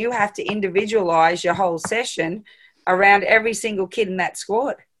individual, and you have to individualize your whole session around every single kid in that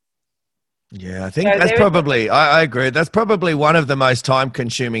squad. Yeah, I think that's probably, I agree. That's probably one of the most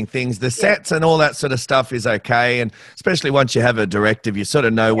time-consuming things. The sets and all that sort of stuff is okay, and especially once you have a directive, you sort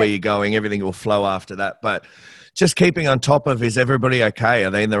of know where you're going. Everything will flow after that. But just keeping on top of, is everybody okay? Are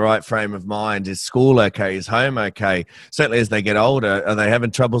they in the right frame of mind? Is school okay? Is home okay? Certainly as they get older, are they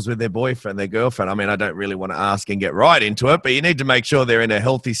having troubles with their boyfriend, their girlfriend? I mean, I don't really want to ask and get right into it, but you need to make sure they're in a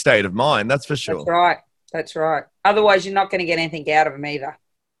healthy state of mind. That's for sure. That's right. That's right. Otherwise, you're not going to get anything out of them either.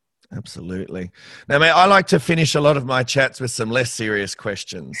 Absolutely. Now, mate, I like to finish a lot of my chats with some less serious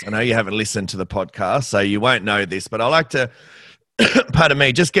questions. I know you haven't listened to the podcast, so you won't know this, but I like to, pardon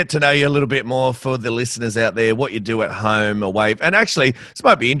me, just get to know you a little bit more for the listeners out there, what you do at home, away. And actually, this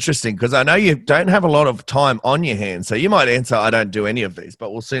might be interesting because I know you don't have a lot of time on your hands, so you might answer, I don't do any of these,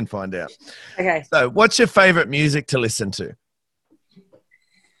 but we'll soon find out. Okay. So what's your favorite music to listen to?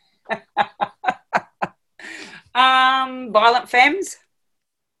 Violent Femmes.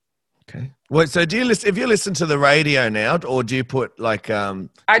 Okay. Well, so do you listen, if you listen to the radio now, or do you put like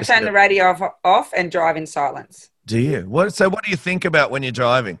I turn the radio off and drive in silence. Do you? So what do you think about when you're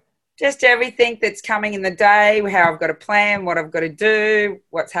driving? Just everything that's coming in the day, how I've got to plan, what I've got to do,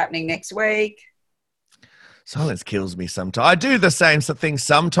 what's happening next week. Silence kills me sometimes. I do the same thing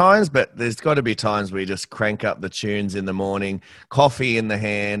sometimes, but there's got to be times where you just crank up the tunes in the morning, coffee in the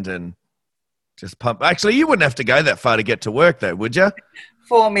hand, and just pump. Actually, you wouldn't have to go that far to get to work though, would you?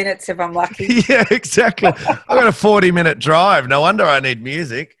 4 minutes if I'm lucky. Yeah, exactly. I've got a 40-minute drive. No wonder I need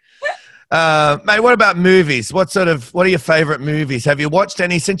music. Mate, what about movies? What are your favorite movies? Have you watched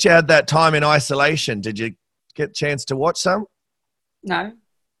any since you had that time in isolation? Did you get a chance to watch some? No.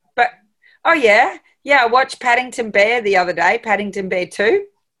 But, oh yeah. Yeah, I watched Paddington Bear the other day, Paddington Bear 2.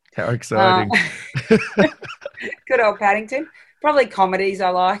 How exciting. Good old Paddington. Probably comedies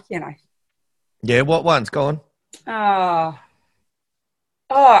I like, you know. Yeah, what ones? Go on.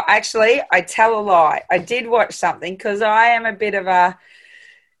 Oh, actually, I tell a lie. I did watch something because I am a bit of a,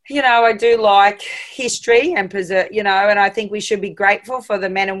 you know, I do like history and you know, and I think we should be grateful for the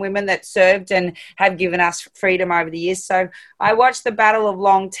men and women that served and have given us freedom over the years. So I watched the Battle of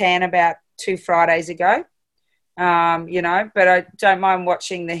Long Tan about 2 Fridays ago, you know, but I don't mind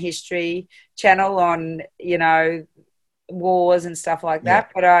watching the History Channel on, you know, wars and stuff like that.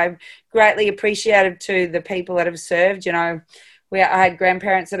 Yeah. But I'm greatly appreciative to the people that have served, you know. I had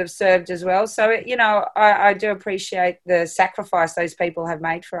grandparents that have served as well. So, you know, I do appreciate the sacrifice those people have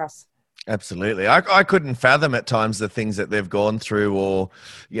made for us. Absolutely. I couldn't fathom at times the things that they've gone through, or,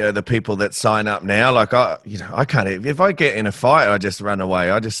 you know, the people that sign up now. Like, I can't, if I get in a fight, I just run away.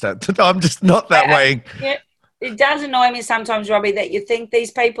 I'm just not that way. Yeah. It does annoy me sometimes, Robbie, that you think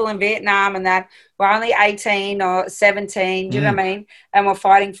these people in Vietnam and that were only 18 or 17, do you know what I mean? And we're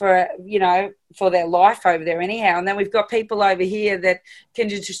fighting for, you know, for their life over there anyhow. And then we've got people over here that can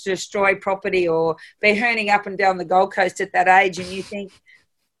just destroy property or be hurning up and down the Gold Coast at that age. And you think,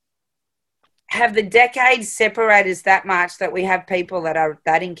 have the decades separated us that much that we have people that are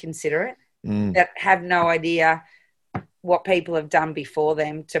that inconsiderate, that have no idea what people have done before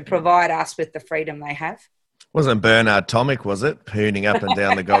them to provide us with the freedom they have? Wasn't Bernard Tomic, was it? Hooning up and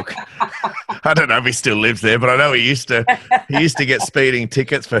down the Gold Coast. I don't know if he still lives there, but I know he used to get speeding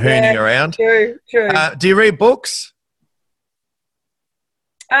tickets for hooning around. True. Do you read books?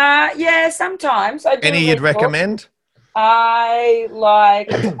 Yeah, sometimes. I do. Any you'd recommend? I like,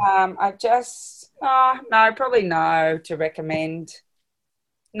 no, probably no to recommend.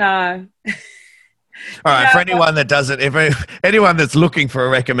 No. All right, for anyone that doesn't, anyone that's looking for a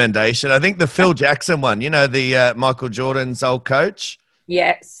recommendation, I think the Phil Jackson one, you know, the Michael Jordan's old coach.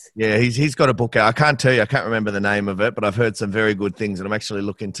 Yes. Yeah, he's got a book out. I can't tell you, I can't remember the name of it, but I've heard some very good things, and I'm actually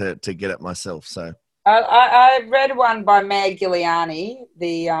looking to get it myself. So I read one by Mayor Giuliani,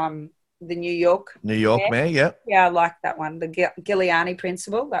 the New York Mayor. Yeah. Yeah, I like that one, the Giuliani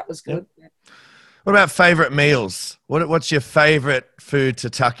principle. That was good. Yep. What about favorite meals? What's your favorite food to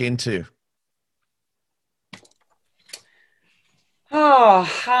tuck into?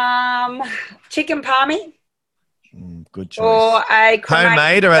 Chicken palmy. Good choice. Or a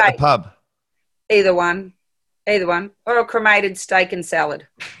homemade or at the pub? Either one. Or a cremated steak and salad.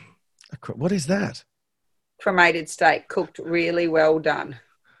 What is that? Cremated steak, cooked really well done.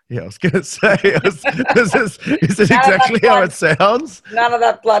 Yeah, I was going to say, is it exactly how it sounds? None of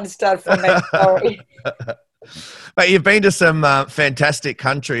that blood stuff for me. Sorry. But you've been to some fantastic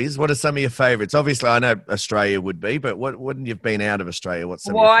countries. What are some of your favourites? Obviously, I know Australia would be, but what wouldn't you've been out of Australia? What's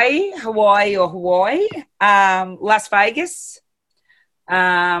some Hawaii. Las Vegas.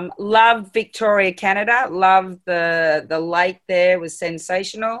 Love Victoria, Canada. Love the lake there, was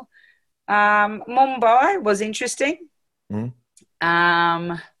sensational. Mumbai was interesting.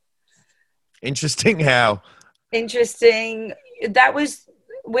 Interesting how? Interesting.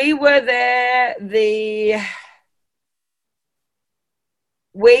 We were there the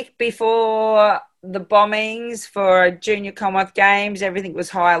week before the bombings for Junior Commonwealth Games. Everything was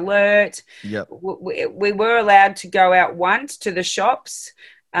high alert. Yep. We were allowed to go out once to the shops.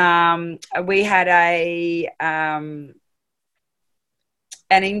 We had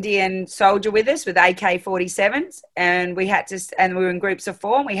an Indian soldier with us with AK-47s, and we were in groups of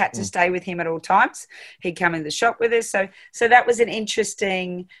 4, and we had to stay with him at all times. He'd come in the shop with us. So that was an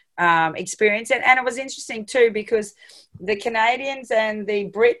interesting experience. And it was interesting too, because the Canadians and the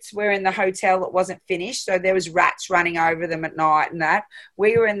Brits were in the hotel that wasn't finished. So there was rats running over them at night and that.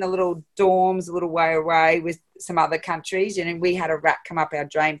 We were in the little dorms a little way away with some other countries, and we had a rat come up our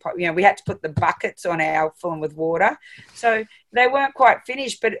drain pipe. We had to put the buckets on our fill them with water. So they weren't quite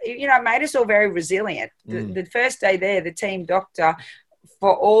finished, but, it made us all very resilient. The first day there, the team doctor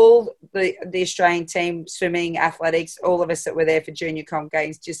for all the Australian team, swimming, athletics, all of us that were there for Junior Com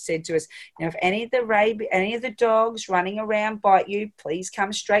Games, just said to us, if any of the dogs running around bite you, please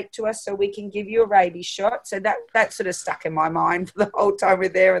come straight to us so we can give you a rabies shot. So that sort of stuck in my mind for the whole time we're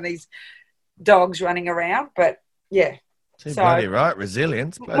there, and these dogs running around. But yeah, bloody right,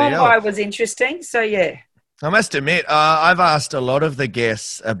 resilience. Mumbai was interesting. So yeah. I must admit, I've asked a lot of the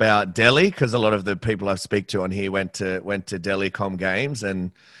guests about Delhi, because a lot of the people I speak to on here went to Delhi Com Games,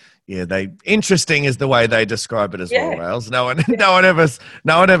 and interesting is the way they describe it as well, Rails. No one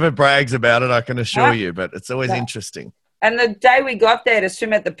ever brags about it, I can assure you, but it's always interesting. And the day we got there to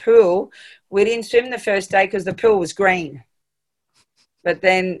swim at the pool, we didn't swim the first day because the pool was green. But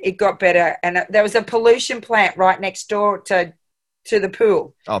then it got better, and there was a pollution plant right next door to the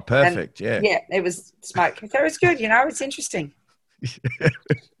pool. Oh, perfect. And, yeah, it was smoke. So it was good, it's interesting.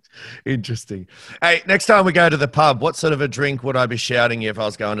 Interesting. Hey, next time we go to the pub, what sort of a drink would I be shouting you if I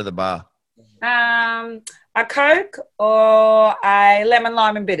was going to the bar? A Coke or a lemon,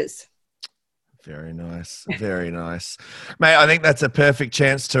 lime and bitters. Very nice. Very nice. Mate, I think that's a perfect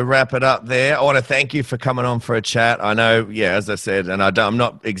chance to wrap it up there. I want to thank you for coming on for a chat. I know, as I said, and I'm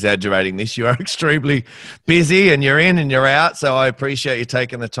not exaggerating this, you are extremely busy and you're in and you're out. So I appreciate you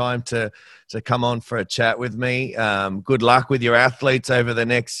taking the time to come on for a chat with me. Good luck with your athletes over the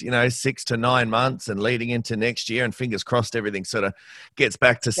next, 6 to 9 months and leading into next year. And fingers crossed everything sort of gets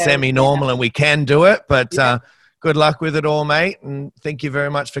back to semi-normal and we can do it. But good luck with it all, mate. And thank you very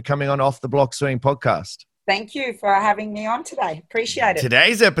much for coming on Off the Block Swimming Podcast. Thank you for having me on today. Appreciate it.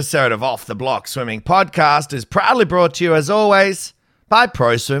 Today's episode of Off the Block Swimming Podcast is proudly brought to you, as always, by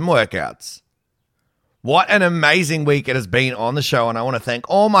Pro Swim Workouts. What an amazing week it has been on the show, and I want to thank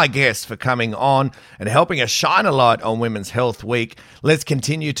all my guests for coming on and helping us shine a light on Women's Health Week. Let's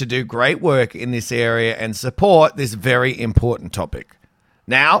continue to do great work in this area and support this very important topic.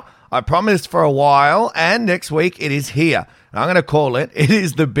 Now, I promised for a while, and next week it is here. I'm going to call it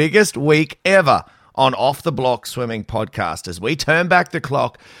is the biggest week ever on Off the Block Swimming Podcast as we turn back the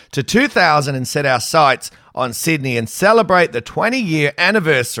clock to 2000 and set our sights on Sydney and celebrate the 20-year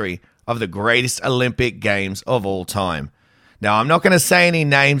anniversary of the greatest Olympic Games of all time. Now, I'm not going to say any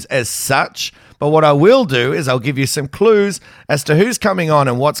names as such, but what I will do is I'll give you some clues as to who's coming on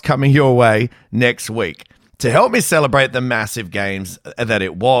and what's coming your way next week. To help me celebrate the massive games that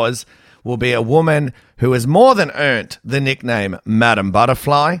it was, will be a woman who has more than earned the nickname Madam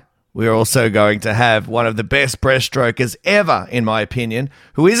Butterfly. We're also going to have one of the best breaststrokers ever, in my opinion,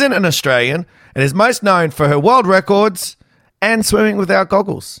 who isn't an Australian and is most known for her world records and swimming without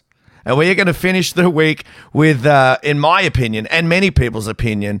goggles. And we're going to finish the week with, in my opinion, and many people's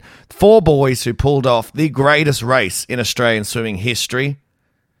opinion, 4 boys who pulled off the greatest race in Australian swimming history.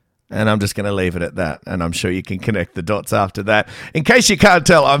 And I'm just going to leave it at that. And I'm sure you can connect the dots after that. In case you can't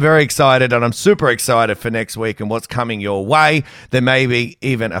tell, I'm very excited, and I'm super excited for next week and what's coming your way. There may be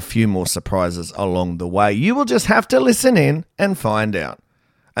even a few more surprises along the way. You will just have to listen in and find out.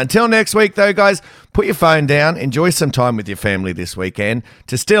 Until next week, though, guys, put your phone down, enjoy some time with your family this weekend.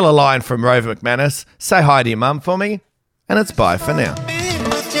 To steal a line from Rover McManus, say hi to your mum for me, and it's bye for now.